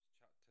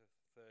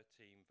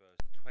13, verse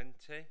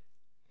 20.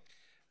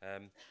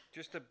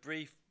 Just a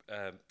brief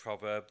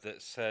proverb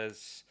that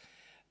says,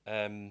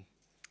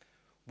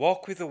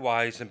 walk with the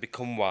wise and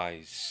become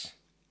wise,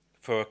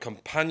 for a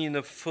companion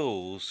of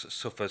fools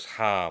suffers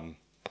harm.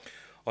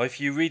 Or if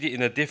you read it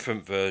in a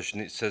different version,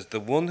 it says, the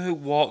one who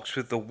walks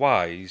with the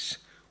wise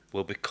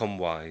will become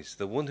wise.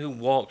 The one who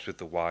walks with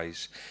the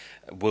wise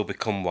will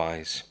become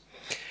wise.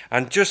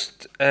 And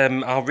just,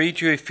 I'll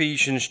read you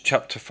Ephesians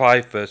chapter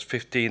 5, verse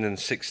 15 and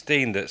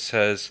 16 that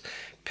says,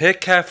 pay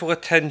careful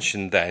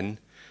attention then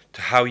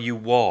to how you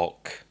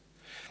walk,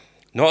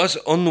 not as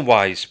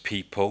unwise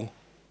people,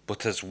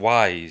 but as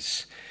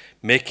wise,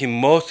 making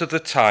most of the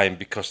time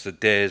because the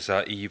days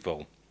are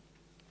evil.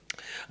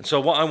 And so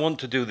what I want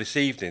to do this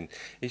evening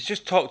is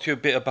just talk to you a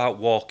bit about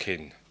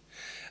walking,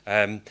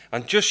 and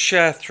just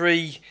share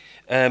three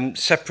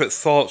separate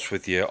thoughts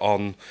with you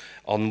on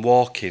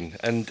walking.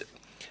 And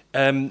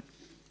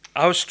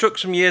I was struck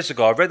some years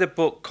ago. I read a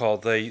book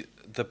called The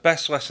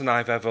Best Lesson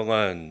I've Ever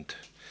Learned.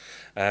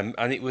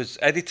 And it was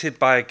edited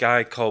by a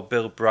guy called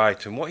Bill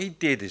Bright. And what he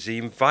did is he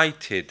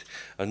invited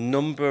a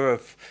number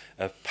of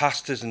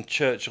pastors and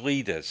church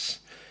leaders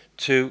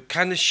to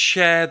kind of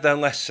share their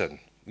lesson.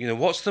 You know,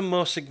 what's the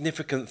most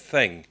significant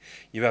thing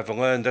you've ever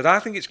learned? And I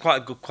think it's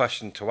quite a good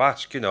question to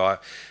ask. You know,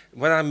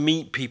 when I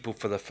meet people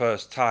for the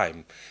first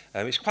time,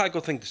 it's quite a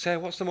good thing to say,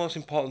 what's the most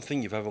important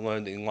thing you've ever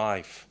learned in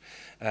life?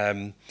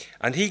 And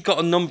he got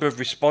a number of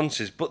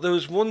responses, but there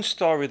was one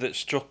story that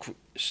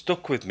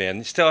stuck with me, and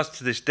it still has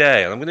to this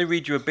day, and I'm going to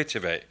read you a bit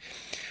of it.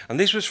 And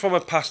this was from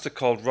a pastor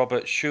called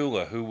Robert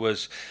Schuller, who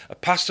was a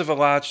pastor of a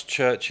large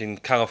church in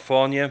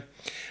California,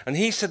 and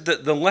he said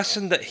that the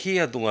lesson that he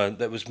had learned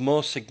that was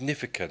most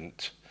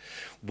significant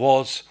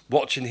was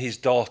watching his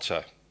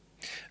daughter.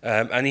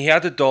 And he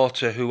had a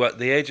daughter who at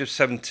the age of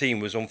 17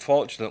 was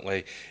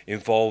unfortunately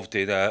involved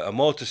in a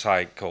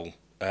motorcycle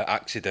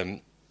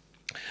accident,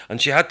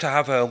 and she had to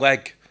have her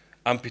leg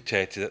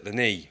amputated at the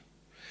knee.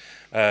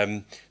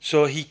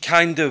 So he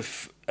kind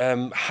of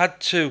had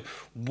to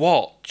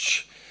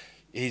watch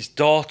his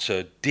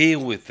daughter deal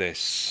with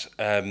this.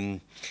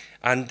 And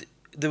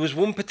there was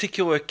one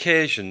particular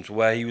occasion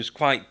where he was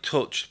quite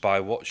touched by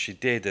what she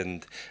did.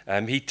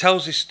 And he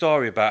tells this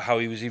story about how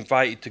he was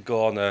invited to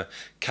go on a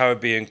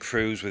Caribbean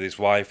cruise with his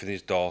wife and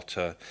his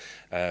daughter.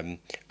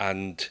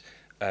 And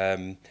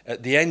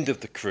at the end of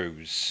the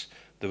cruise,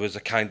 there was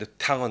a kind of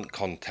talent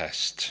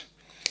contest.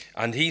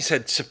 And he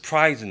said,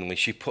 surprisingly,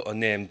 she put her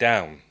name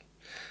down.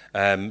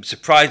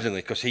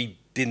 Surprisingly, because he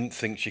didn't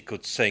think she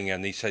could sing,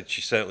 and he said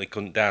she certainly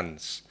couldn't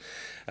dance.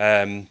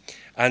 And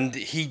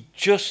he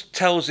just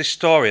tells this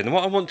story. And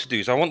what I want to do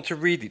is I want to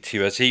read it to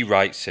you as he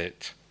writes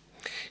it.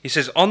 He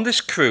says, on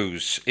this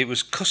cruise, it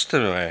was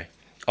customary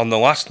on the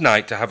last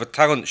night to have a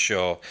talent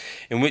show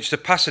in which the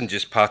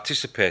passengers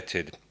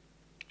participated.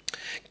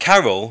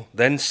 Carol,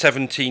 then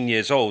 17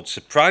 years old,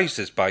 surprised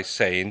us by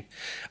saying,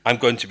 I'm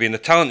going to be in the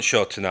talent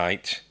show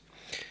tonight.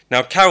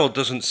 Now, Carol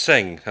doesn't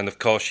sing, and of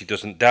course she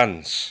doesn't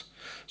dance.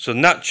 So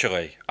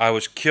naturally, I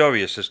was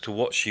curious as to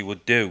what she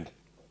would do.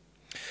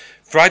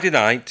 Friday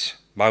night,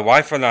 my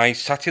wife and I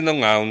sat in the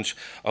lounge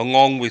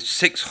along with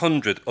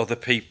 600 other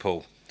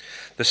people.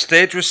 The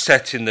stage was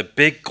set in the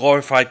big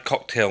glorified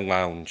cocktail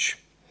lounge.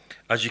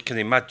 As you can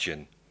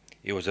imagine,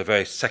 it was a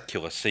very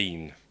secular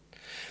scene.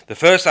 The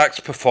first acts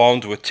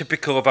performed were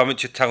typical of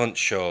amateur talent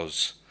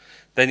shows.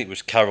 Then it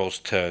was Carol's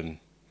turn.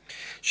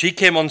 She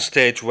came on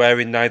stage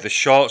wearing neither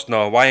shorts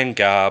nor Hawaiian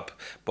garb,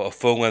 but a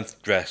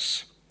full-length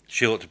dress.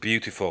 She looked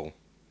beautiful.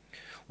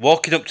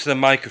 Walking up to the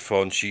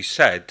microphone, she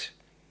said,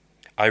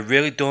 I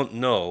really don't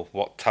know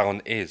what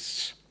talent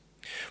is,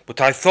 but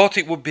I thought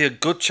it would be a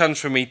good chance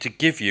for me to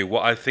give you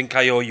what I think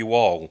I owe you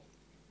all.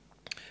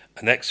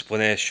 An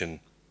explanation.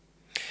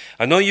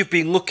 I know you've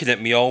been looking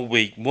at me all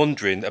week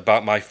wondering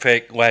about my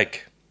fake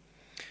leg.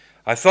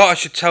 I thought I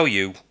should tell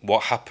you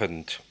what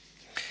happened.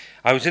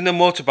 I was in a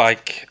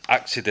motorbike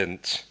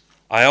accident.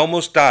 I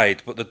almost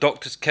died, but the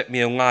doctors kept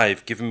me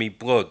alive, giving me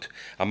blood,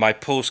 and my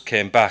pulse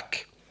came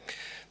back.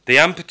 They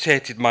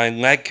amputated my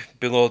leg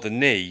below the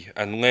knee,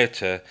 and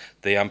later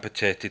they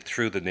amputated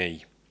through the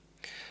knee.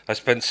 I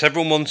spent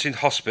several months in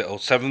hospital,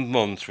 7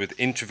 months with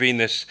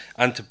intravenous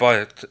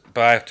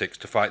antibiotics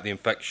to fight the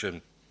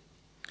infection.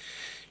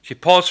 She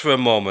paused for a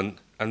moment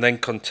and then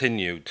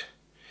continued.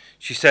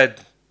 She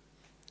said,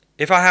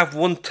 if I have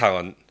one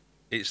talent,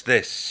 it's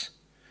this.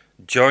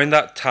 During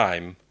that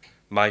time,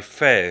 my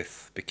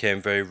faith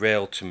became very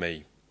real to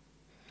me.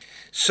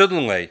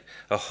 Suddenly,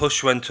 a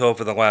hush went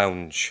over the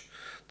lounge.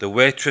 The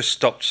waitress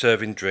stopped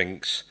serving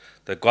drinks.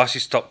 The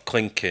glasses stopped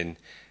clinking.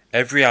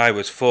 Every eye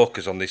was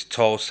focused on this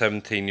tall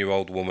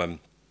 17-year-old woman.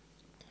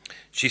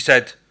 She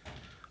said,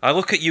 I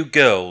look at you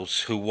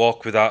girls who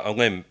walk without a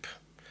limp,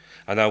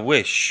 and I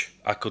wish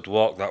I could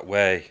walk that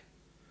way.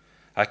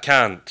 I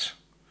can't.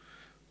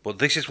 But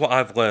this is what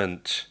I've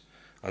learnt,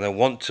 and I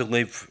want to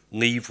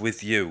leave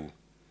with you.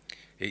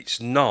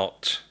 It's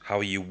not how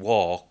you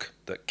walk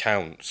that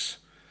counts,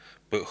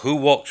 but who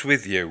walks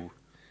with you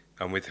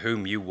and with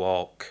whom you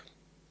walk.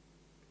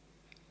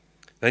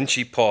 Then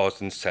she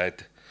paused and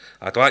said,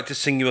 I'd like to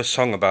sing you a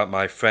song about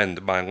my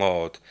friend, my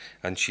Lord.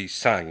 And she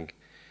sang,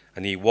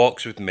 and he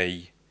walks with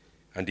me,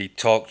 and he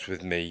talks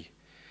with me,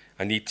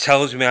 and he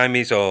tells me I'm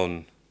his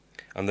own,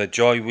 and the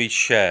joy we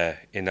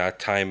share in our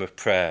time of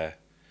prayer,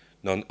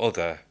 none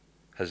other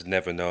has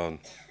never known.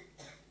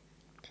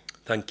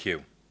 Thank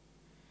you.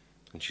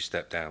 And she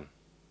stepped down.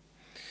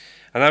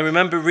 And I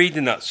remember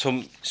reading that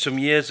some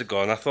years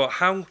ago, and I thought,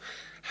 how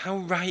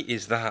right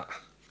is that?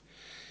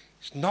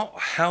 It's not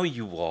how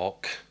you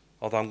walk,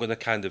 although I'm going to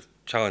kind of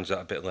challenge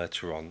that a bit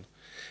later on,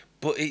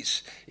 but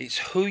it's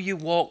who you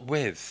walk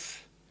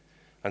with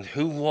and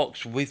who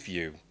walks with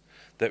you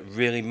that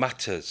really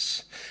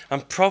matters.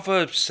 And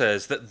Proverbs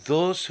says that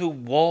those who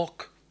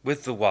walk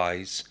with the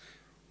wise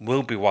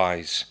will be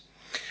wise.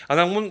 And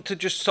I want to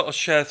just sort of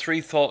share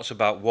 3 thoughts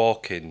about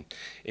walking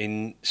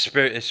in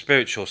a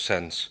spiritual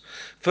sense.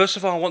 First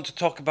of all, I want to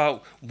talk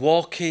about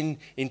walking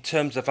in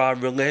terms of our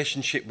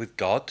relationship with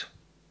God.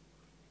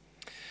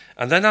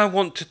 And then I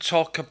want to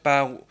talk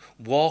about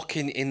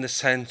walking in the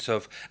sense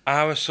of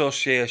our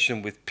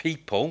association with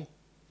people.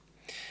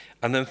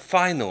 And then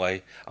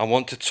finally, I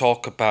want to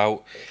talk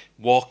about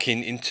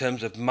walking in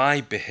terms of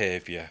my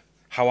behaviour,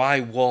 how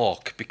I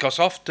walk. Because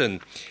often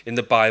in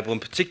the Bible,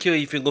 and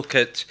particularly if you look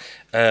at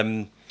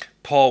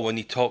Paul when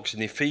he talks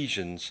in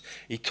Ephesians,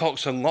 he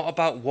talks a lot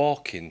about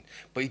walking,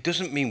 but he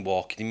doesn't mean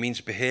walking, he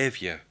means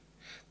behaviour.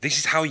 This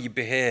is how you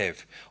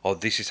behave, or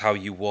this is how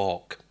you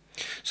walk.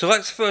 So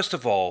let's first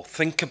of all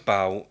think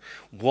about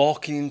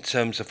walking in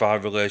terms of our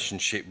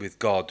relationship with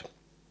God.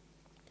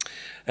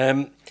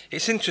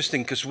 It's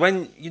interesting because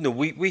when,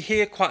 we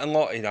hear quite a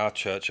lot in our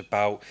church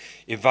about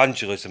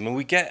evangelism, and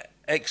we get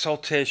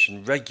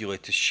exhortation regularly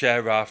to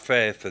share our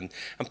faith, and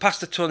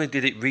Pastor Tony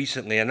did it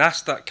recently and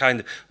asked that kind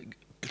of,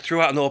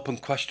 threw out an open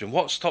question,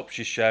 what stops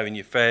you sharing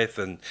your faith?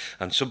 And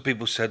some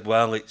people said,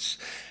 well, it's,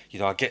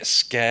 I get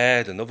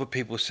scared, and other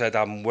people said,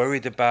 I'm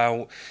worried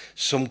about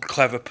some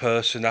clever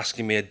person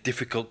asking me a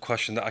difficult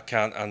question that I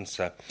can't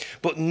answer.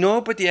 But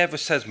nobody ever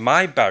says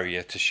my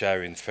barrier to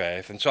sharing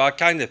faith, and so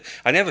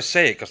I never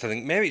say it because I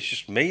think maybe it's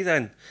just me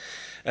then.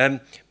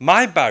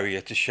 My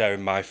barrier to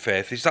sharing my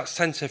faith is that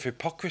sense of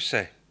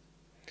hypocrisy.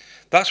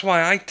 That's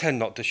why I tend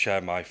not to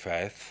share my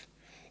faith,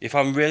 if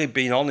I'm really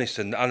being honest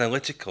and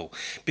analytical.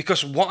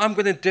 Because what I'm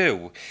going to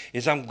do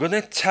is I'm going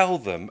to tell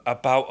them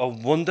about a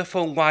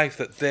wonderful life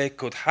that they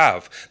could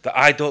have that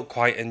I don't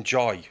quite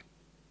enjoy.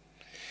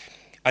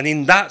 And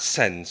in that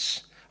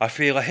sense, I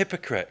feel a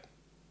hypocrite.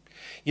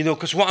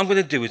 Because what I'm going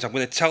to do is I'm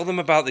going to tell them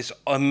about this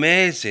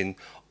amazing,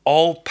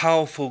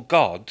 all-powerful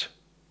God.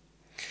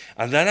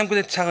 And then I'm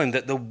going to tell them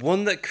that the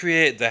one that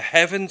created the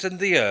heavens and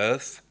the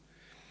earth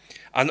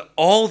and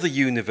all the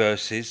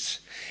universes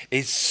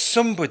is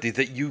somebody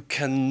that you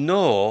can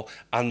know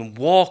and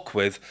walk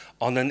with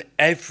on an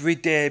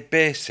everyday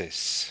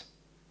basis.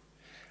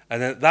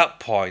 And at that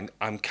point,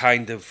 I'm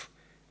kind of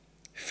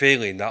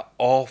feeling that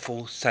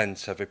awful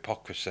sense of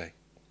hypocrisy.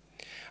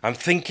 I'm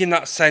thinking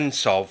that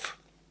sense of,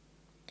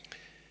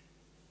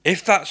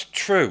 if that's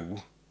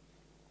true,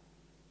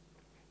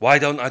 why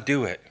don't I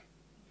do it?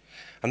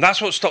 And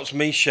that's what stops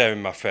me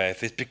sharing my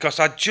faith, is because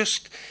I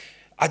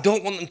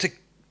don't want them to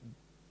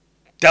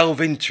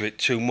delve into it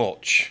too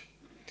much.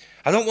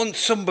 I don't want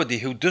somebody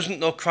who doesn't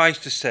know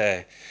Christ to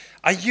say,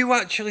 are you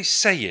actually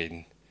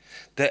saying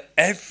that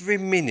every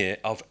minute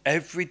of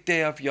every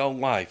day of your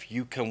life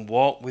you can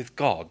walk with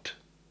God?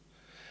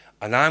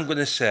 And I'm going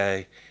to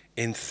say,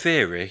 in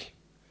theory,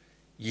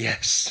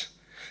 yes.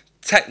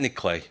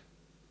 Technically,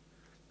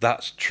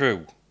 that's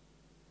true.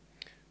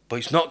 But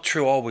it's not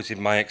true always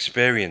in my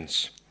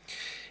experience.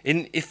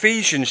 In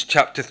Ephesians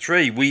chapter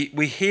 3,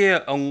 we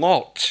hear a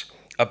lot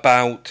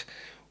about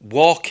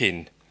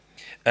walking.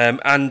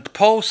 And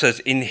Paul says,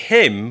 in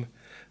him,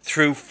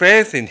 through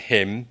faith in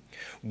him,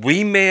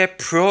 we may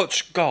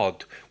approach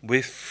God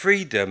with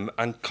freedom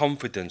and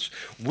confidence.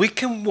 We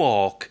can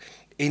walk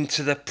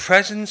into the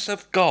presence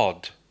of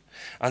God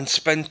and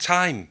spend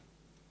time.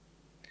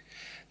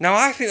 Now,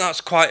 I think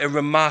that's quite a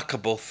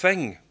remarkable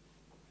thing.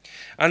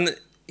 And,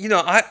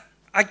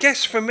 I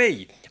guess for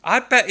me, I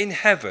bet in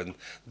heaven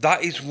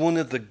that is one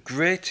of the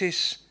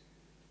greatest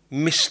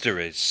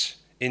mysteries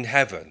in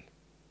heaven.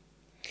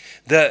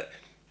 That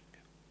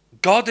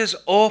God has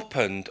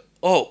opened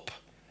up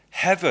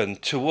heaven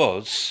to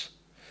us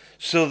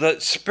so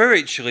that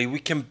spiritually we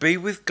can be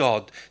with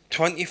God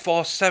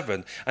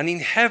 24/7. And in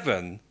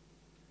heaven,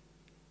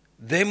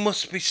 they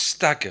must be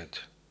staggered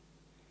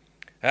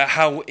at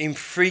how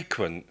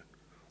infrequent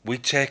we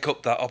take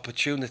up that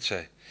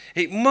opportunity.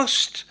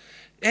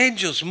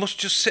 Angels must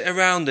just sit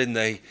around in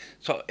the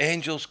sort of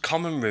angels'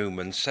 common room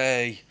and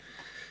say,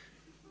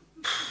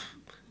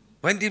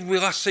 when did we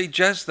last see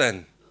Jez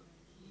then?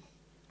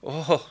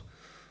 Oh,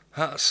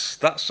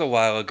 that's a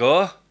while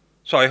ago.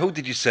 Sorry, who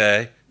did you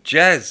say?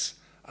 Jez.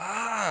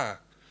 Yeah,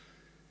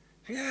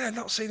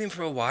 not seen him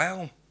for a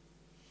while.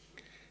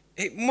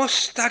 It must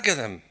stagger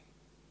them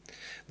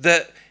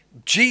that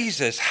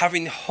Jesus,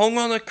 having hung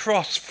on a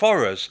cross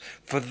for us,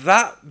 for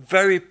that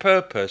very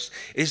purpose,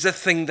 is the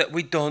thing that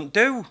we don't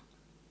do.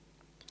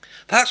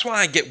 That's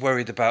why I get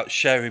worried about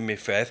sharing my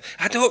faith.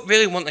 I don't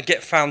really want to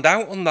get found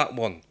out on that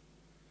one.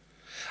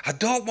 I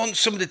don't want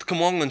somebody to come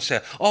along and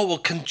say, oh, well,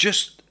 can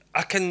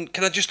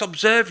I just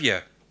observe you?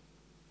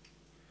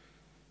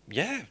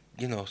 Yeah,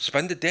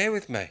 spend a day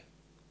with me.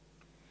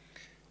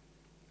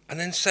 And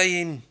then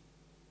saying,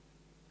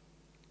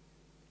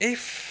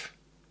 if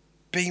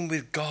being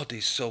with God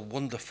is so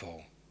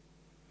wonderful,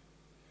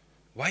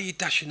 why are you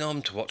dashing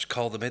home to watch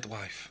Call the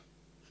Midwife?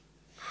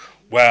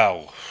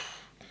 Well,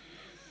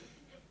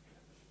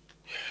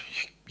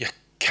 you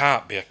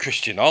can't be a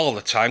Christian all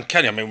the time,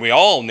 can you? I mean, we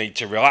all need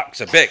to relax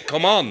a bit.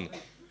 Come on.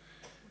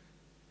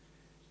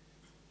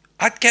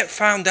 I'd get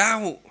found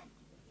out.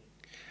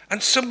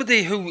 And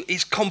somebody who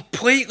is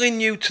completely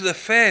new to the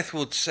faith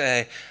would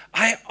say,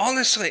 I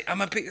honestly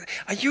am a bit...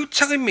 Are you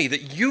telling me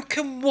that you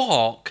can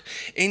walk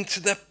into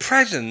the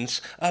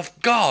presence of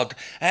God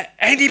at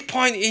any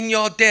point in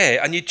your day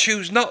and you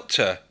choose not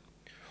to?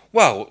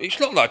 Well, it's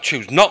not that I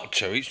choose not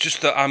to, it's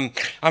just that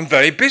I'm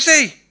very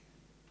busy.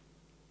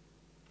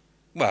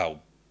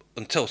 Well,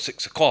 until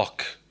 6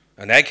 o'clock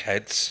and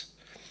eggheads.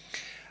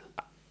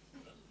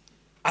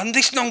 And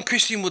this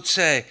non-Christian would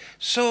say,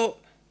 so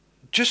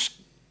just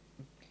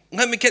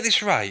let me get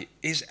this right,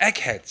 is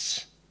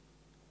eggheads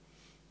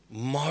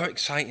more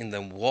exciting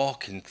than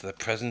walking to the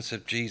presence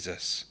of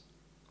Jesus?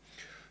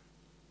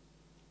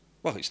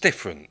 Well, it's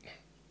different,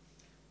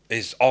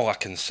 is all I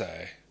can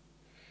say.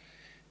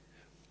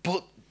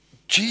 But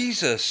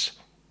Jesus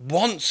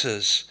wants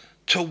us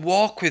to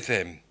walk with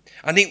him.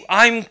 And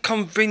I'm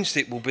convinced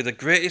it will be the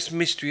greatest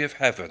mystery of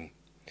heaven,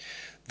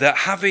 that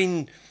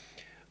having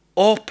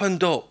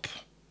opened up,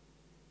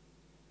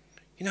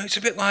 it's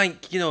a bit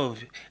like,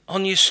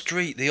 on your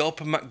street, they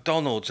open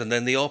McDonald's and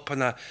then they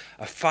open a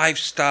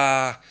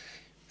 5-star,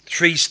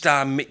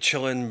 3-star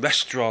Michelin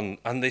restaurant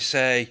and they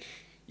say,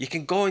 you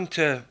can go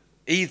into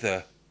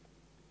either,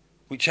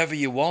 whichever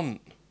you want,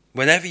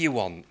 whenever you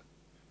want.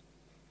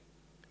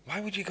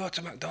 Why would you go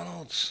to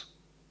McDonald's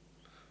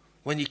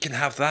when you can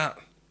have that?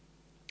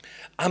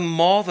 And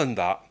more than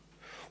that,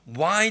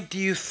 why do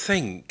you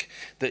think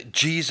that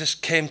Jesus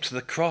came to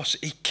the cross?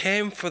 He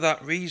came for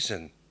that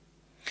reason.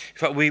 In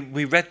fact, we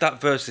read that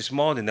verse this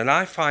morning, and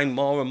I find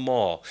more and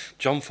more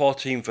John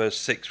 14 verse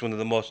 6 one of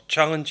the most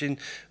challenging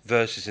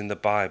verses in the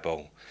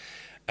Bible.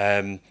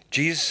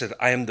 Jesus said,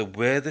 I am the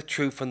way, the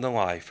truth and the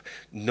life.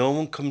 No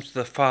one comes to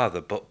the Father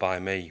but by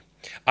me.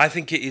 I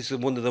think it is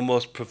one of the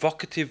most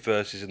provocative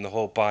verses in the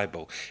whole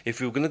Bible. If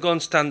we were going to go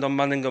and stand on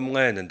Manningham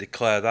Lane and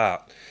declare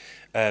that,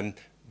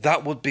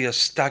 that would be a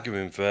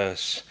staggering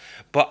verse.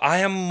 But I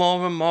am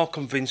more and more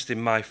convinced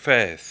in my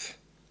faith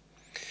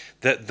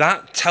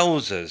that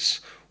tells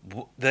us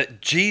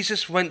that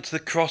Jesus went to the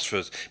cross for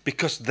us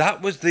because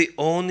that was the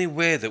only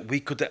way that we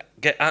could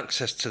get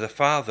access to the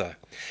Father.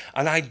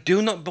 And I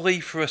do not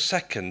believe for a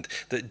second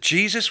that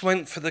Jesus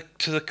went to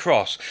the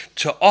cross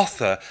to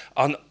offer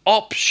an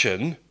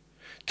option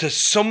to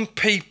some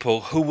people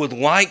who would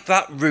like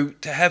that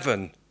route to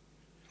heaven.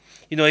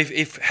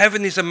 If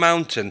heaven is a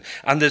mountain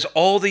and there's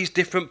all these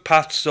different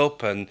paths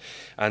up and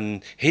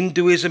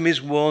Hinduism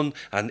is one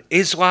and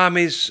Islam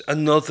is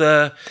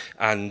another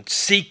and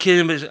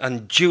Sikhism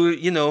and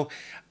Jew,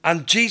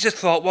 and Jesus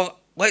thought, well,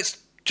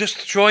 let's just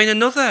throw in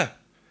another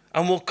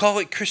and we'll call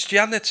it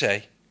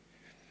Christianity.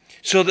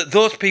 So that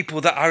those people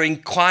that are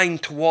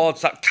inclined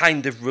towards that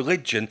kind of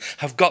religion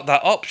have got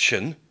that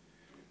option.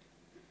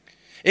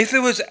 If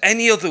there was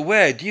any other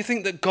way, do you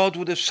think that God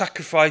would have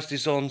sacrificed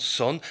his own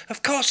son?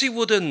 Of course he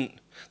wouldn't.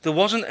 There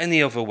wasn't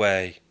any other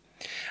way.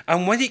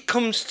 And when it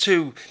comes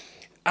to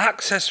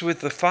access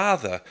with the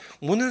Father,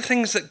 one of the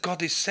things that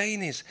God is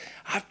saying is,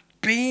 I've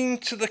been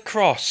to the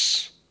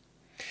cross.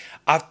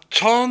 I've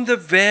torn the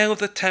veil of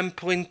the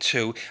temple in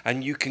two,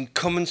 and you can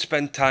come and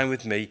spend time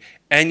with me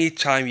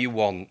anytime you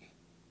want.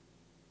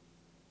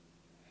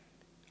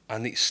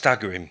 And it's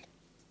staggering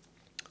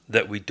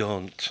that we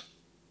don't.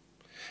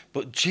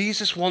 But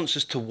Jesus wants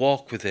us to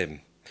walk with him.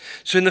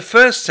 So in the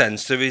first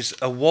sense, there is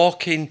a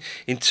walking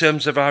in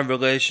terms of our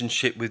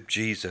relationship with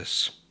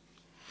Jesus.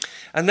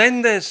 And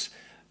then there's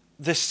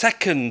the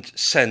second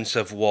sense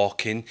of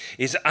walking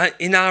is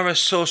in our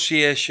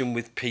association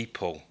with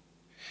people.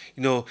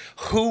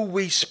 Who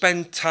we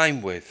spend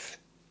time with.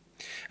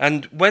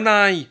 And when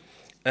I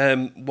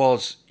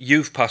was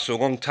youth pastor a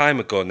long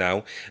time ago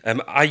now,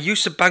 I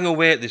used to bang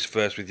away at this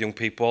verse with young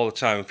people all the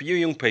time. And for you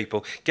young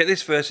people, get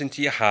this verse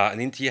into your heart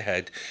and into your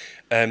head.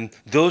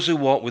 Those who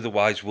walk with the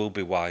wise will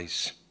be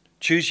wise.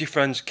 Choose your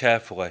friends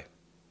carefully.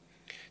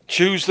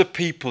 Choose the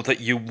people that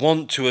you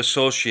want to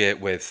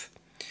associate with.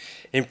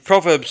 In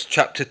Proverbs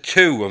chapter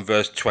 2 and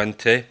verse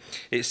 20,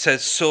 it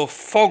says, so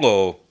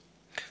follow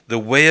the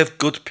way of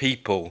good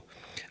people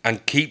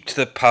and keep to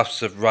the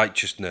paths of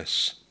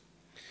righteousness.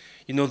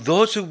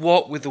 Those who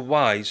walk with the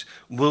wise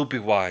will be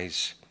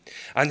wise.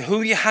 And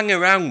who you hang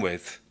around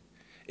with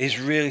is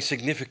really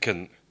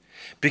significant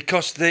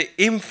because they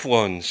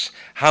influence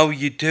how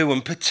you do,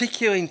 and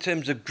particularly in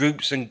terms of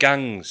groups and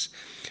gangs.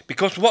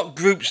 Because what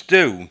groups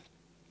do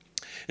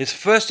is,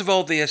 first of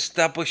all, they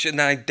establish an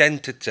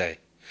identity.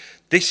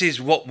 This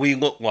is what we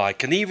look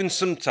like. And even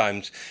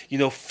sometimes,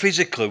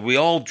 physically, we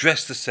all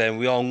dress the same,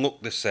 we all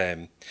look the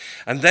same.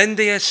 And then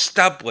they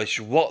establish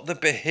what the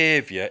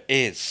behaviour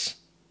is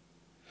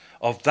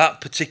of that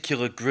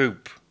particular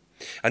group.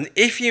 And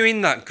if you're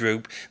in that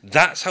group,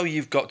 that's how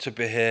you've got to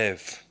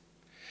behave.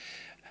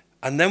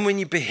 And then when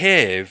you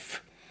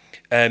behave,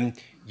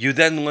 you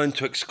then learn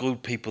to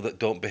exclude people that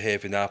don't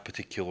behave in our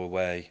particular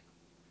way.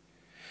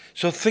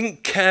 So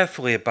think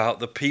carefully about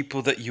the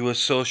people that you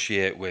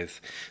associate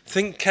with.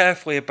 Think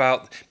carefully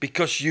about,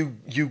 because you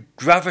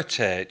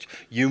gravitate,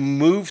 you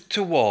move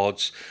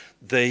towards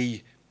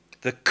the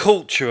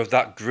culture of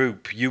that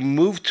group. You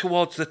move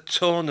towards the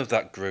tone of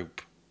that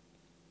group.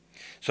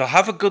 So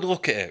have a good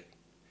look at it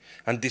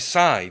and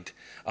decide,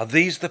 are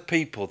these the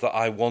people that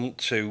I want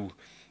to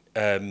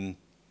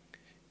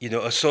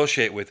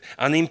associate with?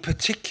 And in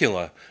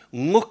particular,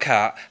 look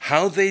at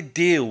how they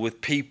deal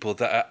with people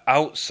that are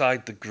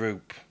outside the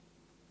group.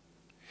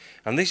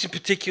 And this is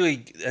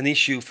particularly an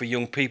issue for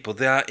young people.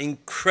 They are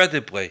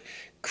incredibly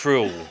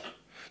cruel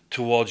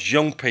towards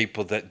young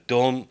people that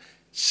don't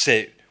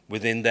sit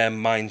within their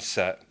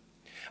mindset.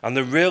 And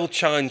the real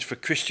challenge for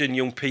Christian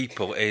young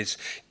people is,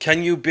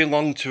 can you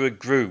belong to a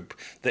group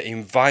that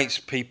invites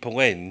people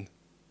in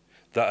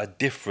that are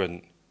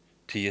different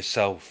to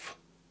yourself?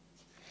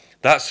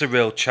 That's the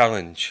real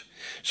challenge.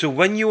 So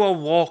when you are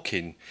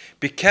walking,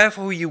 be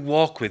careful who you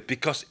walk with,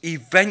 because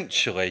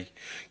eventually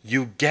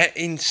you get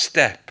in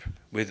step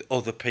with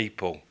other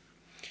people.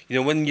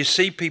 When you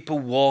see people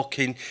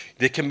walking,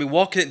 they can be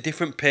walking at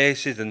different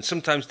paces and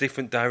sometimes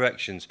different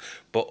directions,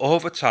 but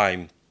over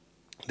time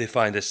they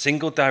find a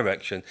single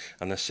direction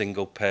and a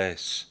single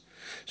pace.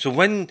 So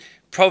when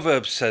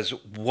Proverbs says,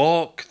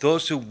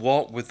 those who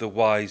walk with the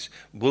wise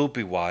will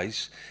be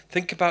wise,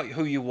 think about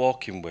who you're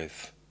walking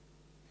with,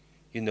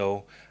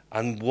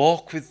 and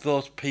walk with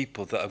those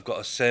people that have got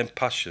the same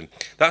passion.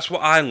 That's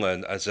what I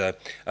learned as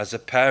a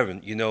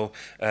parent.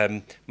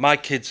 My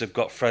kids have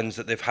got friends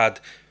that they've had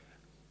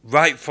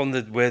right from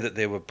the way that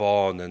they were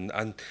born,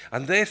 and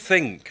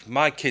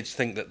my kids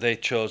think that they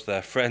chose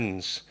their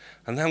friends,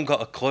 and they haven't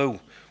got a clue.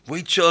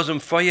 We chose them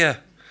for you.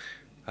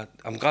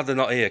 I'm glad they're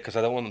not here, because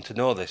I don't want them to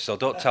know this, so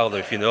don't tell them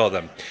if you know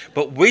them.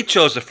 But we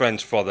chose the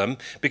friends for them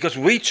because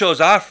we chose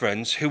our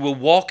friends who were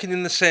walking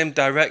in the same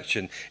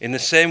direction, in the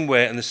same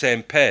way and the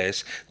same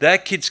pace. Their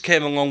kids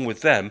came along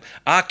with them,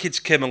 our kids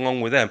came along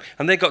with them,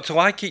 and they got to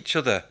like each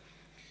other.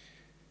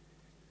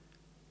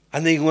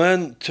 And they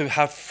learned to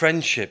have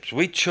friendships.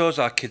 We chose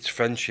our kids'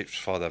 friendships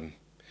for them.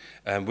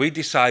 And we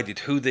decided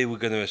who they were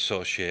going to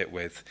associate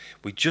with.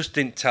 We just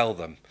didn't tell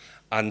them.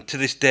 And to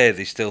this day,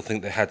 they still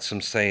think they had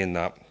some say in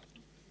that.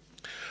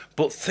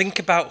 But think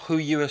about who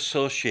you're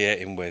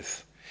associating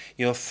with.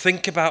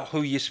 Think about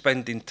who you're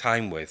spending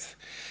time with,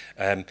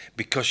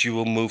 because you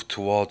will move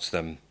towards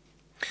them.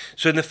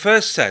 So in the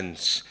first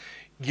sense,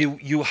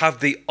 you have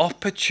the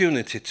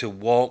opportunity to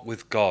walk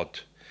with God.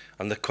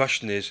 And the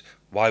question is,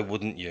 why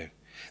wouldn't you?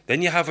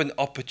 Then you have an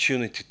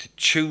opportunity to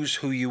choose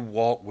who you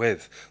walk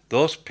with.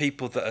 Those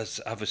people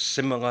that have a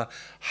similar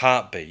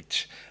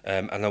heartbeat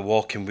and are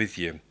walking with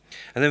you.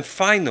 And then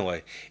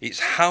finally,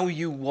 it's how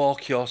you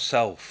walk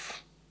yourself.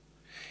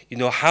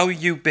 How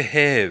you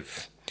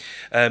behave.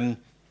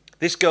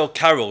 This girl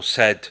Carol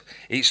said,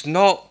 it's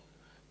not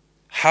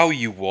how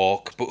you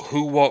walk, but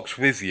who walks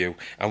with you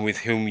and with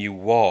whom you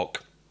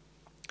walk.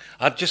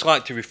 I'd just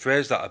like to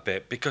rephrase that a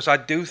bit, because I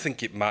do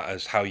think it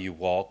matters how you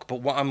walk,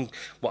 but what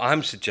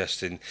I'm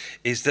suggesting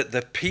is that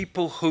the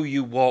people who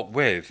you walk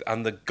with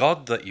and the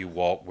God that you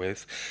walk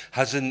with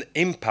has an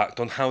impact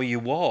on how you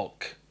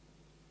walk.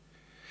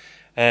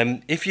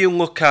 If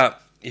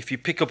you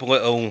pick up a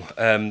little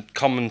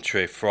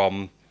commentary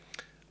from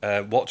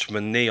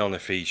Watchman Nee on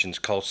Ephesians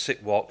called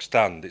Sit, Walk,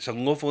 Stand. It's a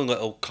lovely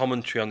little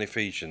commentary on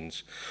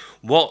Ephesians.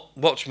 What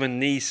Watchman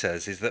Nee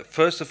says is that,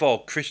 first of all,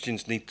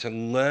 Christians need to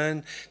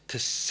learn to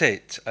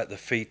sit at the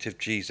feet of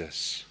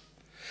Jesus.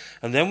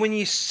 And then when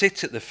you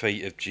sit at the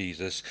feet of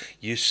Jesus,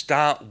 you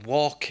start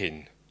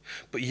walking.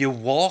 But you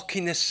walk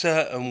in a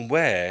certain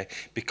way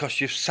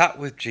because you've sat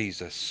with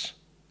Jesus.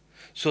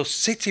 So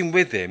sitting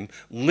with him,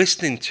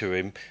 listening to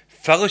him,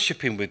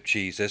 fellowshipping with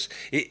Jesus,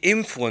 it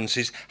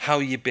influences how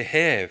you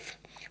behave.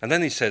 And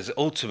then he says,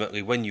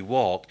 ultimately, when you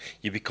walk,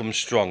 you become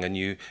strong and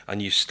you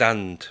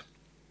stand.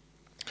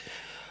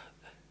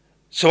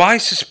 So I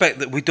suspect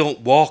that we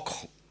don't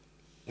walk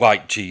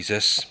like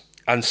Jesus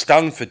and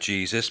stand for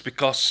Jesus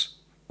because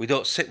we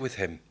don't sit with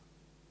him.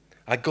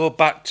 I go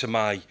back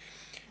to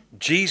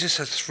Jesus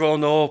has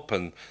thrown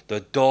open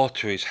the door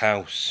to his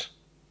house.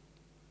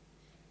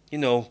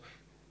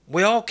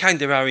 We all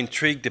kind of are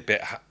intrigued a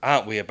bit,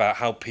 aren't we, about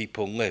how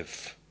people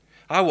live.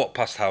 I walk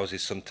past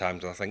houses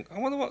sometimes and I think, I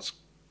wonder what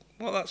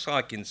that's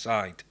like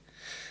inside.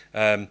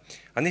 And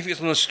if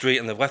it's on the street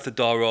and they've left the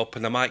door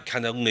open, I might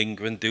kind of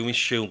linger and do my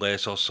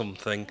shoelace or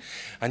something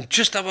and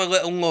just have a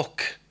little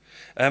look.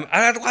 And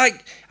I'd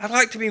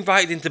like to be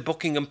invited into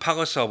Buckingham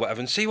Palace or whatever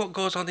and see what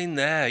goes on in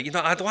there.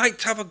 I'd like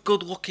to have a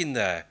good look in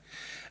there.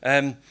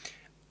 And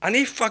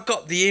if I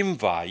got the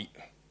invite,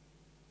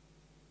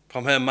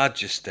 from Her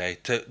Majesty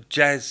to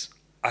Jez,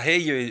 I hear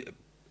you're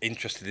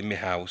interested in my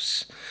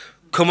house.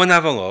 Come and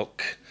have a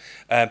look.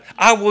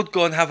 I would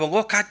go and have a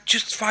look. I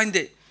just find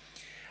it.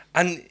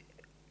 And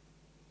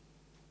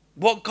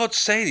what God's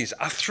saying is,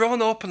 I've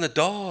thrown open the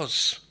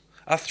doors.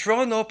 I've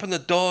thrown open the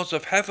doors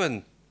of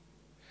heaven.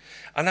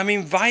 And I'm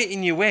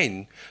inviting you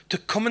in to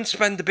come and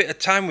spend a bit of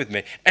time with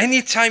me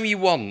anytime you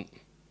want.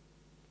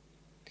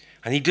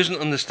 And he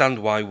doesn't understand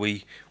why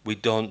we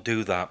don't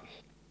do that.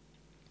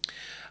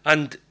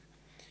 And,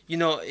 you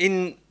know,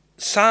 in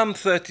Psalm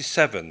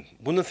 37,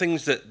 one of the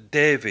things that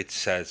David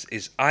says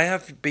is, I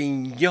have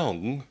been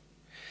young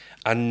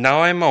and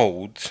now I'm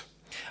old,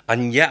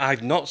 and yet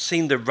I've not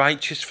seen the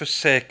righteous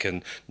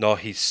forsaken, nor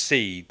his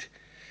seed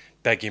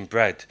begging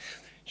bread.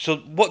 So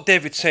what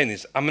David's saying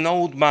is, I'm an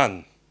old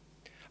man.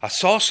 I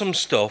saw some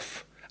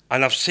stuff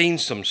and I've seen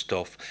some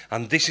stuff,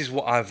 and this is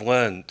what I've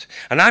learned.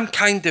 And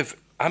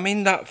I'm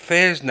in that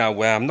phase now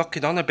where I'm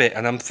knocking on a bit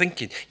and I'm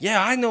thinking,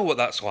 yeah, I know what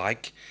that's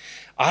like.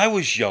 I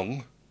was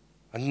young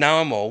and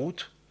now I'm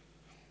old.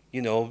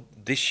 You know,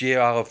 this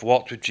year I'll have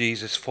walked with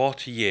Jesus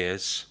 40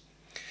 years.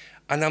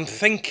 And I'm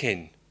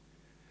thinking,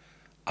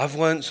 I've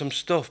learned some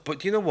stuff.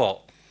 But you know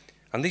what?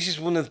 And this is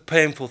one of the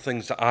painful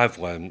things that I've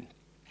learned.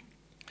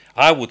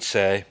 I would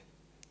say,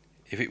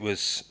 if it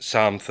was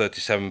Psalm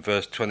 37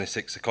 verse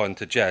 26 according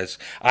to Jez,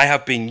 I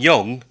have been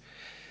young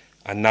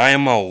and now I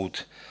am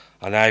old,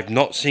 and I have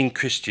not seen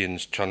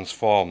Christians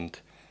transformed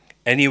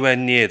anywhere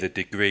near the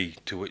degree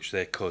to which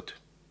they could.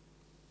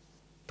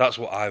 That's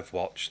what I've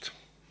watched.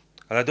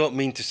 And I don't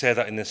mean to say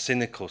that in a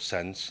cynical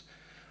sense.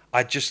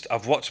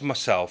 I've watched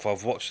myself,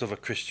 I've watched other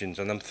Christians,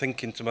 and I'm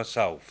thinking to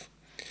myself,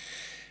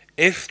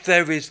 if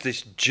there is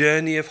this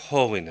journey of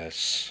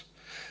holiness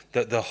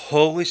that the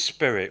Holy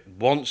Spirit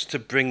wants to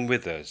bring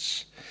with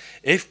us,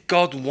 if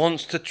God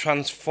wants to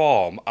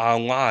transform our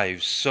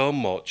lives so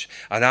much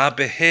and our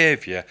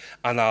behaviour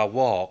and our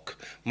walk,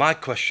 my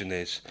question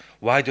is,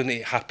 why doesn't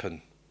it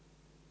happen?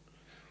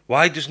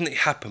 Why doesn't it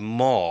happen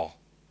more?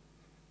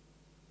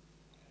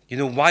 You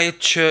know, why are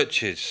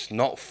churches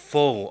not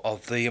full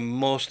of the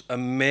most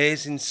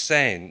amazing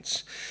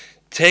saints,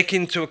 take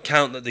into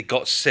account that they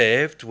got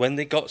saved when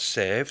they got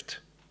saved,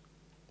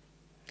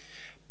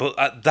 but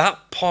at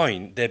that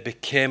point they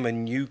became a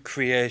new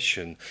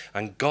creation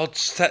and God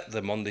set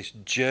them on this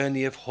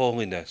journey of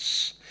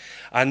holiness.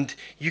 And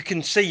you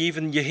can see,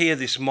 even you hear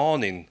this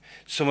morning,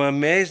 some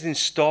amazing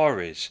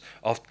stories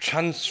of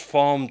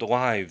transformed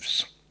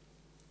lives.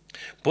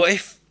 But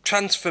if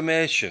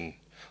transformation,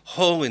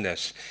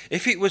 holiness,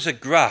 if it was a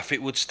graph,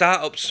 it would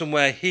start up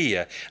somewhere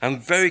here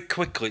and very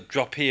quickly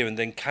drop here and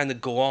then kind of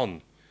go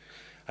on.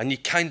 And you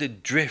kind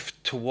of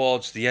drift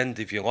towards the end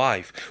of your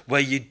life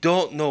where you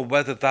don't know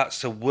whether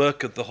that's a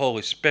work of the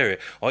Holy Spirit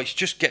or it's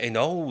just getting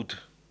old.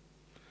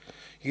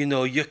 You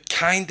know, you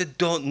kind of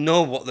don't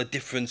know what the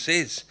difference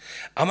is.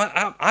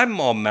 I'm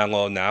more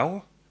mellow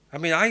now. I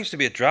mean, I used to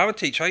be a drama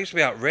teacher. I used to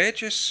be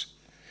outrageous.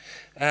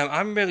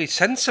 I'm really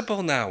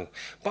sensible now.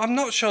 But I'm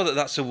not sure that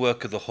that's a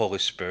work of the Holy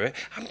Spirit.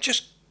 I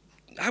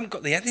haven't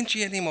got the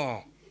energy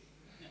anymore.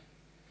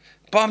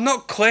 But I'm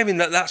not claiming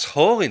that that's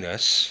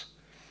holiness.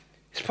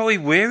 It's probably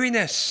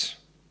weariness.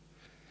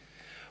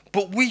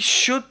 But we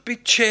should be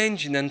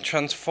changing and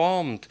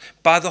transformed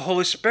by the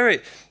Holy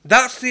Spirit.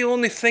 That's the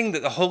only thing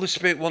that the Holy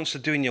Spirit wants to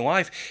do in your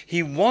life.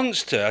 He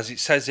wants to, as it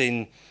says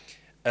in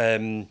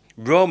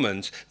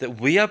Romans,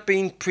 that we are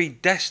being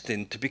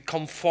predestined to be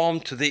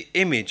conformed to the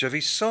image of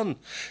his Son.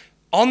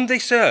 On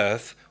this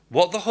earth,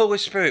 what the Holy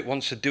Spirit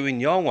wants to do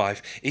in your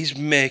life is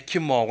make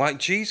you more like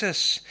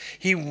Jesus.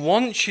 He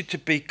wants you to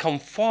be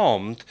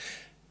conformed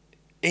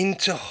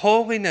into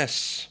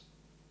holiness.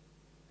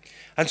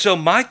 And so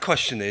my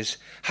question is,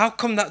 how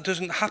come that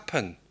doesn't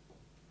happen?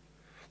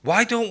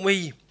 Why don't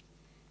we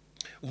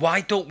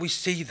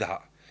see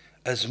that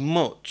as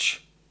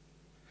much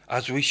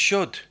as we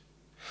should?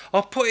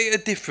 Or put it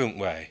a different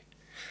way,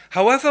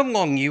 however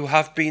long you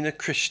have been a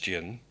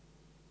Christian,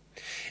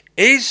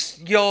 is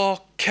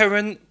your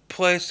current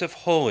place of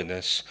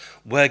holiness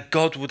where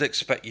God would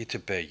expect you to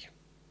be?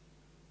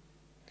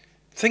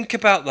 Think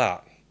about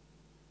that.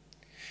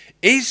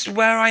 Is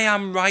where I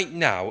am right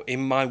now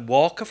in my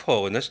walk of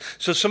holiness,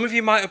 so some of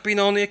you might have been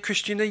only a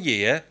Christian a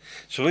year,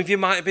 some of you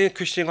might have been a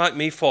Christian like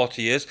me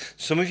 40 years,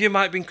 some of you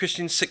might have been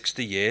Christian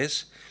 60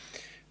 years.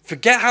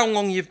 Forget how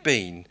long you've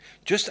been,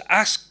 just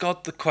ask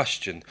God the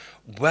question,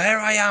 where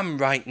I am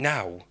right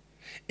now,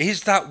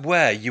 is that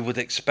where you would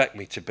expect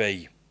me to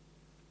be?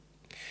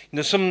 You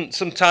know, some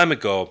time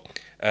ago,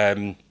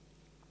 I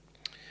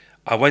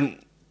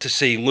went to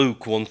see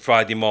Luke one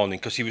Friday morning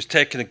because he was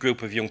taking a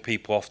group of young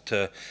people off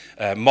to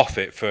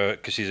Moffat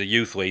because he's a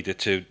youth leader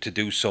to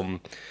do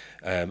some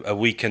a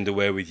weekend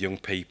away with young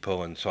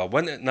people. And so I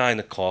went at 9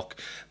 o'clock.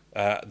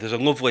 There's a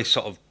lovely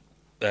sort of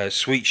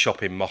sweet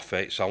shop in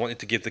Moffat, so I wanted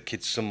to give the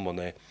kids some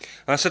money. And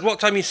I said, what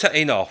time are you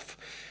setting off?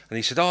 And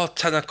he said,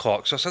 10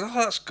 o'clock. So I said,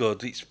 that's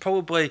good. It's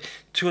probably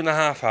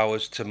 2.5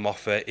 hours to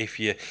Moffat. If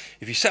you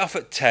set off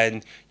at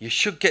 10, you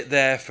should get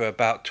there for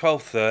about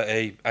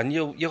 12:30, and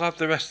you'll have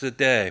the rest of the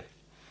day.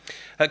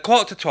 At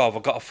 11:45, I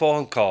got a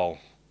phone call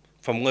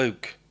from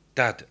Luke.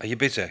 Dad, are you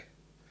busy?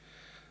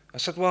 I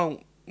said,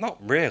 well, not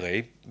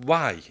really.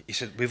 Why? He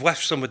said, we've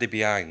left somebody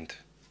behind.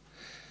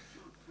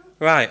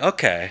 Right,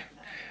 okay.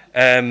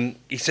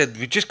 He said,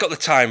 we just got the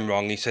time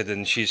wrong. He said,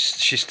 and she's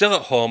still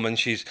at home and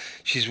she's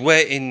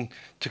waiting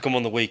to come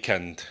on the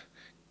weekend.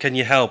 Can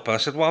you help? And I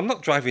said, well, I'm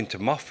not driving to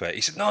Moffat.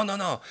 He said,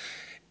 no.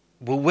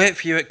 We'll wait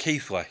for you at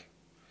Keighley.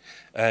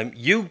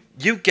 You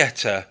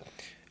get her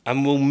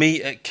and we'll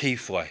meet at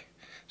Keighley.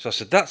 So I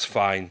said, that's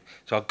fine.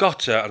 So I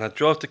got her and I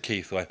drove to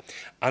Keighley.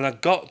 And I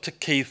got to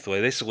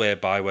Keighley, this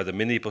lay-by where the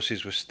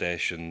minibuses were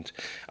stationed.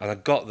 And I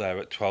got there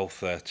at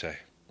 12:30.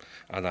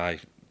 And I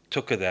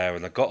took her there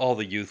and I got all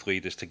the youth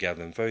leaders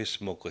together and very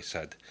smugly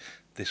said,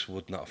 this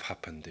would not have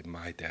happened in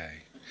my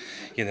day.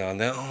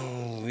 And they're,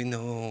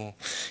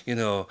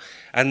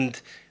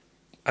 And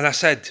I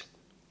said,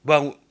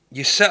 well,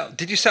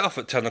 did you set off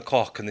at 10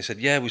 o'clock? And they said,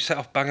 yeah, we set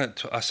off bang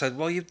at... I said,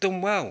 well, you've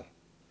done well.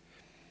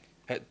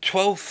 At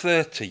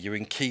 12:30, you're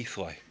in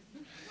Keighley.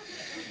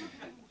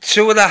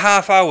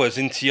 2.5 hours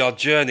into your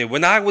journey,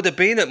 when I would have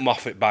been at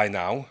Moffat by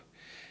now,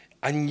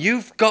 and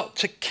you've got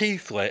to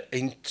Keighley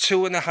in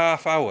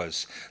 2.5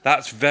 hours.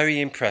 That's very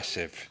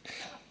impressive.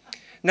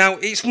 Now,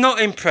 it's not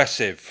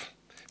impressive,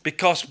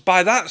 because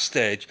by that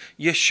stage,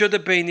 you should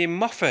have been in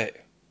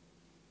Moffat.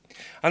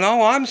 And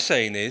all I'm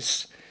saying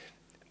is,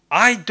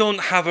 I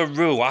don't have a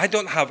rule. I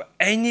don't have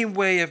any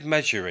way of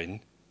measuring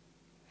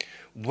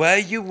where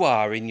you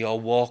are in your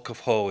walk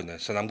of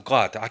holiness. And I'm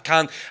glad.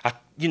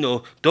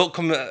 Don't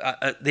come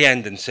at the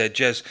end and say,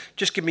 Jez,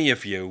 just give me a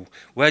view.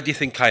 Where do you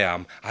think I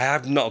am? I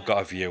have not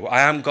got a view. I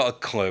haven't got a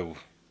clue.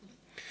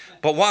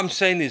 But what I'm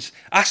saying is,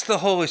 ask the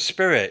Holy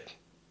Spirit.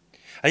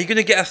 Are you going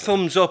to get a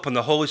thumbs up and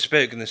the Holy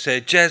Spirit going to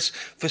say, Jez,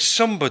 for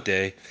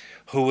somebody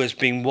who has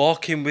been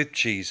walking with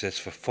Jesus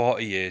for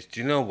 40 years, do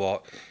you know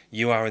what?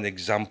 You are an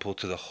example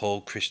to the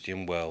whole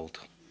Christian world.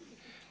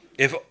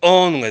 If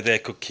only they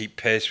could keep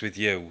pace with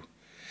you.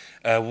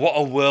 What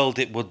a world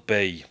it would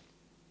be.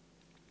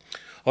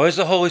 Or is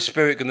the Holy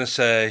Spirit going to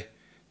say,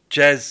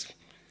 Jez,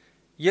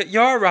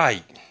 you're all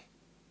right.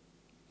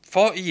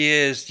 40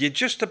 years, you're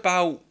just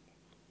about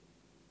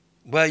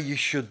where you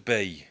should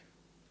be.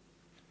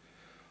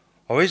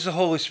 Or is the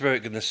Holy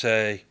Spirit going to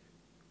say,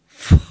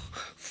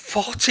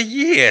 40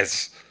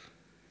 years?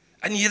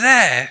 And you're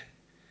there?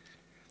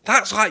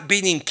 That's like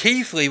being in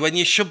Keighley when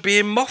you should be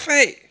in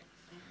Moffat.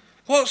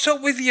 What's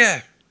up with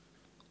you?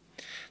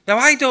 Now,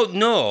 I don't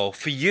know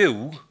for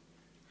you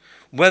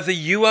whether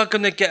you are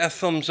going to get a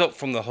thumbs up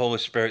from the Holy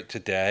Spirit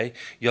today,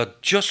 you're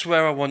just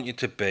where I want you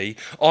to be,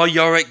 or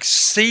you're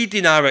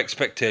exceeding our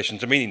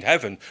expectations. I mean, in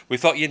heaven, we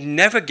thought you'd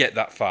never get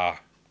that far.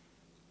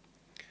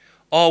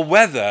 Or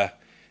whether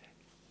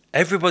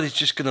everybody's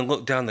just going to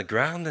look down the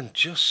ground and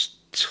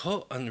just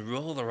tut and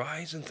roll their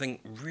eyes and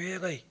think,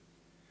 really?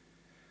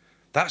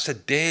 That's a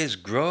day's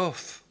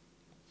growth.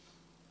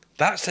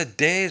 That's a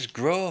day's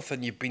growth,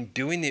 and you've been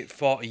doing it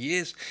 40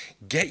 years.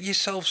 Get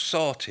yourself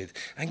sorted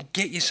and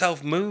get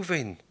yourself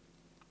moving.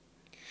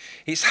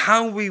 It's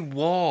how we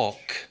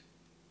walk.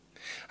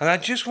 And I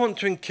just want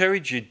to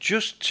encourage you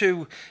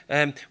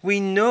we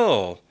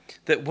know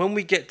that when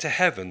we get to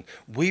heaven,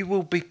 we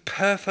will be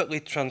perfectly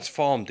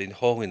transformed in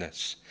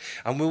holiness.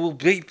 And we will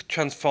be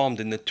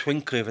transformed in the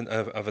twinkling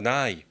of an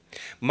eye.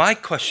 My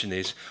question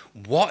is,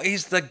 what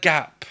is the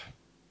gap?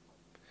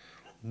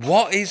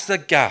 What is the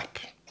gap?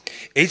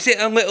 Is it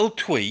a little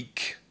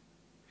tweak?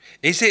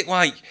 Is it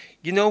like,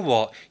 you know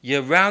what,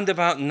 you're around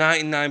about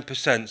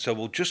 99%, so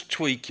we'll just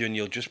tweak you and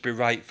you'll just be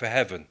right for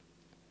heaven?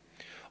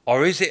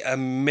 Or is it a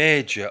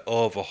major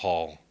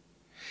overhaul?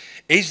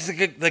 Is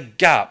the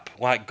gap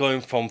like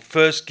going from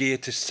first gear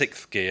to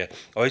sixth gear?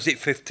 Or is it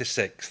fifth to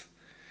sixth?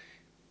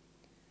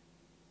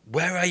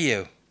 Where are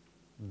you?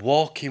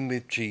 Walking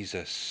with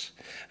Jesus.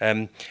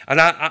 And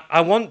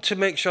I want to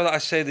make sure that I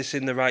say this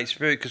in the right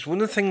spirit, because one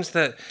of the things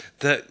that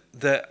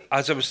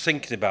as I was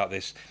thinking about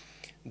this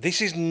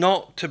is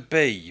not to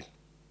be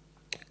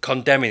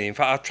condemning. In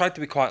fact, I've tried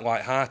to be quite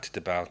light-hearted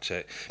about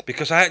it,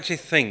 because I actually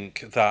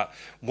think that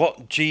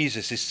what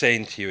Jesus is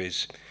saying to you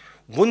is,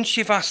 once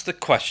you've asked the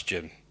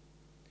question,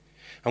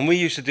 and we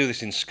used to do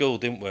this in school,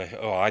 didn't we?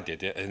 Oh, I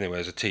did it anyway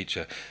as a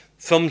teacher.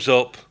 Thumbs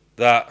up,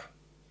 that,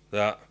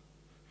 are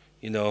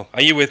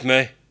you with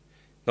me?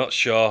 Not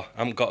sure,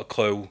 haven't got a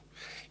clue.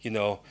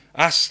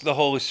 Ask the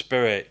Holy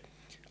Spirit,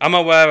 am I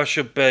where I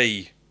should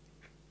be?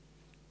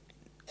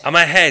 Am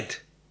I ahead?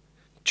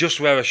 Just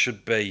where I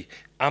should be?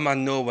 Am I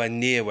nowhere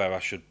near where I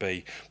should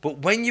be? But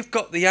when you've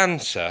got the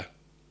answer,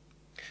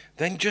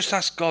 then just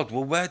ask God,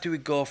 well, where do we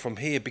go from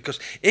here? Because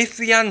if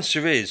the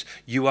answer is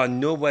you are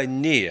nowhere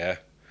near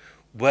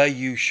where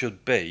you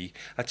should be,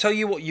 I tell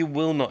you what you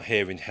will not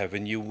hear in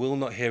heaven. You will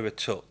not hear a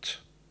tut.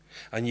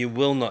 And you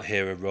will not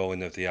hear a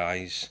rolling of the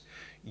eyes.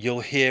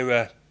 You'll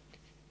hear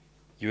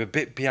you're a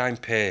bit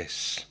behind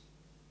pace,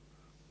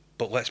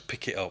 but let's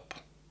pick it up.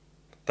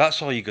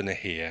 That's all you're going to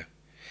hear.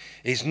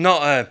 It's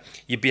not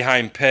you're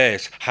behind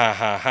pace, ha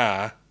ha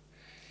ha.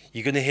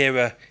 You're going to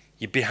hear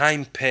you're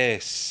behind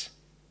pace,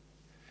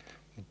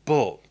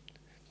 but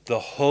The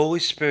Holy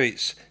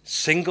Spirit's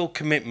single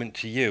commitment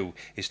to you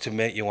is to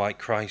make you like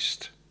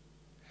Christ.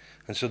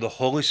 And so the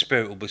Holy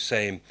Spirit will be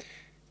saying,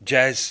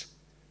 Jez,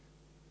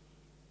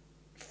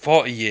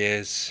 40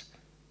 years,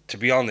 to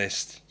be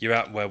honest, you're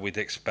at where we'd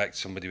expect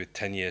somebody with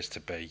 10 years to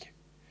be.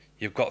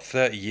 You've got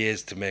 30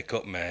 years to make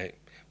up, mate,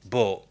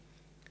 but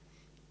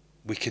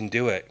we can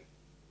do it.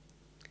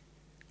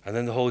 And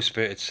then the Holy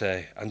Spirit would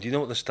say, and do you know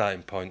what the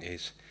starting point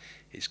is?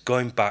 It's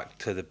going back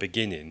to the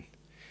beginning.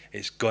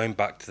 It's going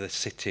back to the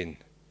sitting.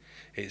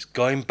 It's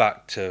going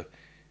back to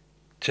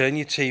turn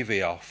your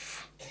TV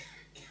off,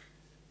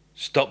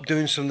 stop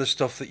doing some of the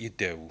stuff that you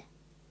do,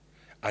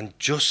 and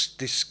just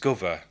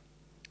discover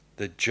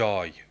the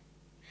joy.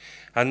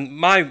 And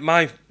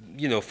my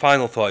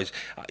final thought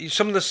is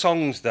some of the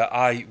songs that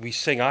we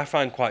sing I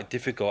find quite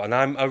difficult, and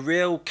I'm a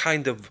real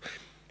kind of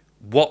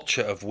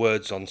watcher of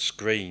words on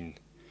screen.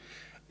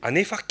 And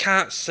if I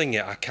can't sing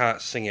it, I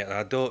can't sing it, and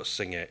I don't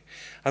sing it.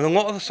 And a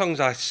lot of the songs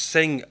I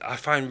sing I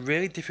find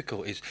really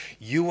difficult is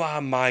 "You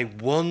are my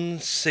one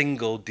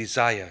single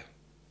desire."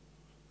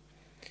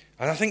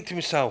 And I think to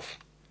myself,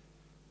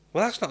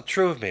 well, that's not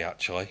true of me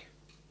actually.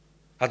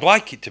 I'd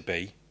like it to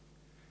be,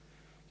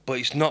 but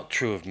it's not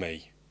true of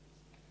me.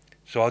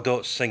 So I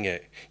don't sing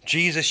it.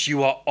 Jesus,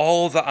 you are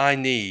all that I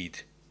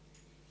need.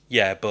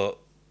 Yeah, but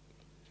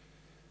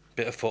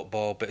bit of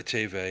football, bit of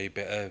TV,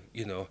 bit of,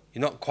 you're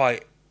not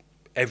quite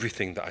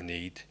everything that I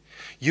need.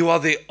 You are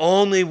the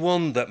only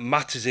one that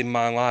matters in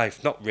my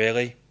life. Not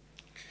really.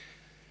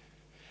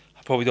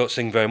 I probably don't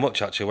sing very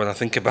much actually when I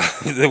think about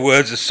the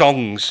words of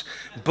songs,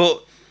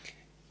 but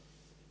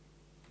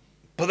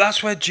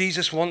that's where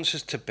Jesus wants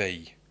us to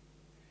be.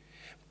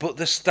 But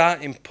the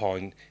starting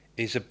point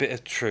is a bit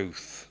of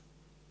truth.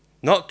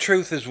 Not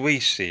truth as we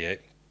see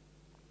it,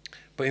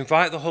 but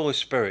invite the Holy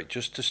Spirit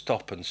just to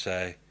stop and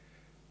say,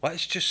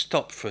 let's just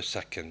stop for a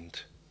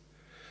second.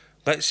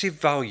 Let's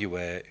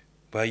evaluate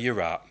where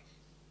you're at.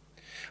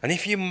 And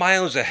if you're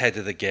miles ahead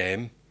of the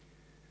game,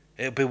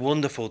 it'll be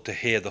wonderful to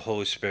hear the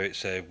Holy Spirit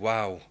say,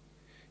 wow,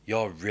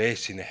 you're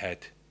racing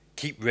ahead.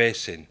 Keep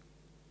racing.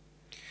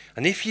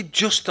 And if you're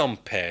just on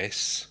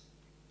pace,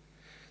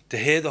 to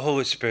hear the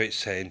Holy Spirit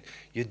saying,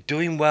 you're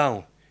doing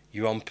well,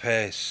 you're on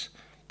pace,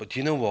 but do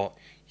you know what?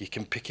 You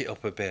can pick it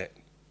up a bit.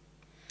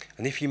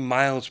 And if you're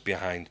miles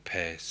behind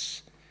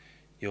pace,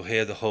 you'll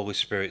hear the Holy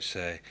Spirit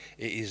say,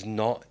 it is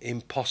not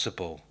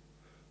impossible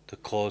to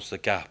close the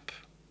gap.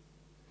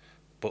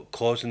 But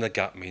closing the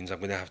gap means I'm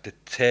going to have to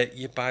take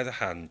you by the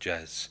hand,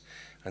 Jez,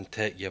 and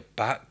take you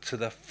back to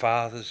the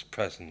Father's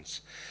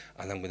presence,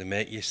 and I'm going to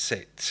make you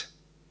sit.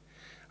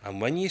 And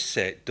when you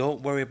sit,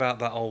 don't worry about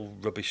that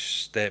old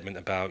rubbish statement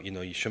about,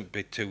 you shouldn't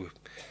be too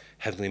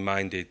heavenly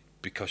minded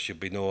because you'll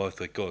be no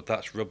earthly good.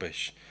 That's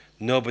rubbish.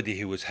 Nobody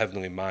who was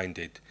heavenly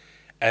minded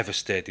ever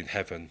stayed in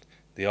heaven.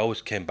 They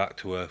always came back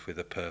to earth with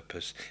a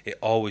purpose. It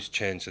always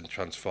changed and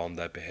transformed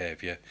their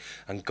behaviour.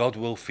 And God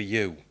will for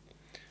you.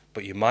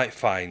 But you might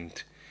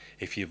find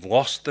if you've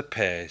lost the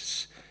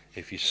pace,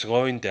 if you're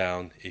slowing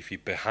down, if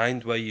you're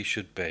behind where you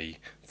should be,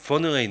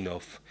 funnily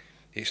enough,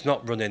 it's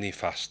not run any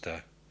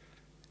faster.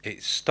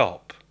 It's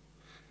stop,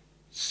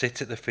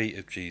 sit at the feet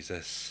of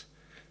Jesus,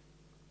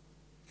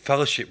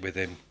 fellowship with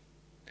him,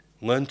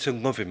 learn to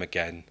love him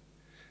again,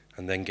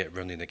 and then get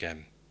running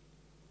again.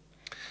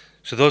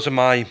 So those are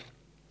my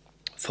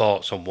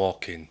thoughts on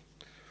walking.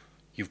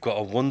 You've got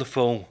a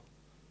wonderful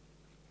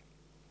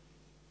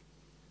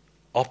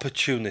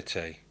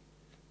opportunity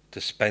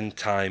to spend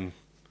time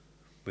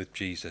with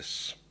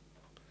Jesus.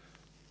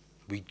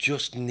 We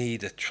just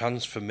need a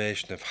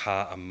transformation of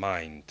heart and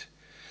mind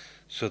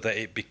so that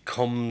it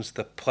becomes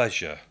the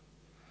pleasure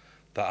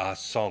that our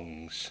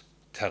songs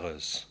tell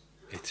us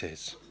it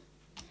is.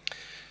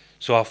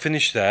 So I'll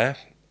finish there.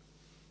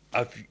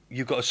 Have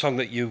you got a song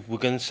that you were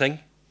going to sing?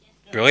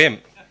 Yes.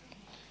 Brilliant.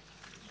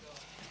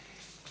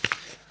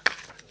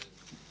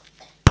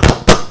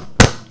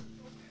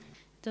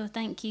 Lord,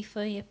 thank you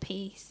for your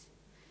peace.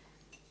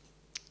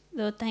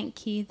 Lord,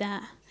 thank you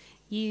that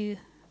you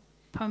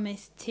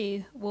promised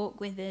to walk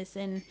with us,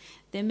 and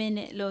the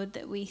minute, Lord,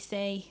 that we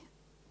say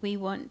we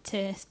want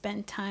to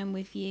spend time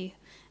with you,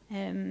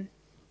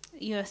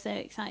 you're so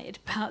excited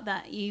about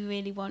that. You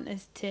really want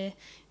us to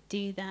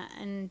do that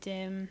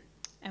and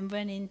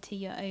run into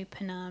your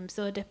open arms.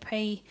 Lord, I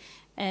pray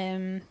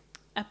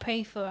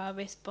for our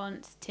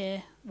response to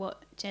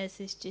what Jez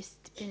has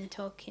just been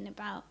talking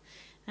about,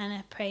 and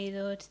I pray,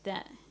 Lord,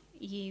 that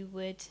you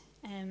would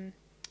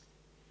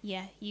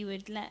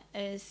let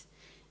us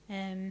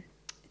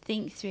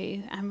think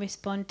through and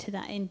respond to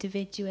that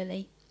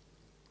individually.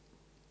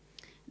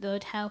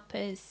 Lord, help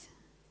us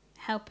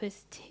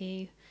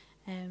to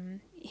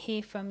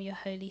hear from your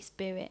Holy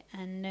Spirit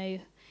and know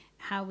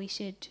how we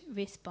should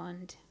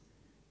respond.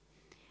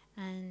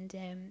 And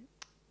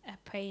I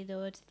pray,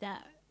 Lord,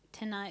 that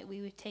tonight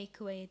we would take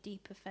away a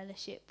deeper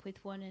fellowship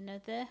with one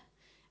another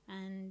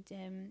and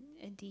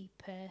a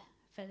deeper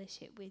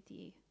fellowship with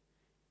you.